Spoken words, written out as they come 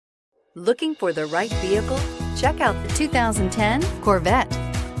Looking for the right vehicle? Check out the 2010 Corvette.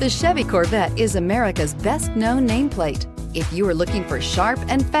 The Chevy Corvette is America's best-known nameplate. If you are looking for sharp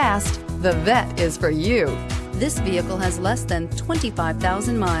and fast, the Vette is for you. This vehicle has less than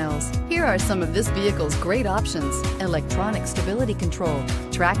 25,000 miles. Here are some of this vehicle's great options: electronic stability control,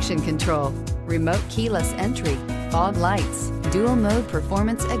 traction control, remote keyless entry, fog lights, dual mode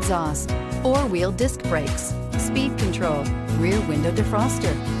performance exhaust, four-wheel disc brakes, speed control, rear window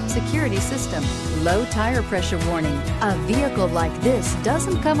defroster, security system, low tire pressure warning. A vehicle like this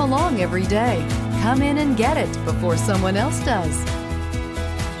doesn't come along every day. Come in and get it before someone else does.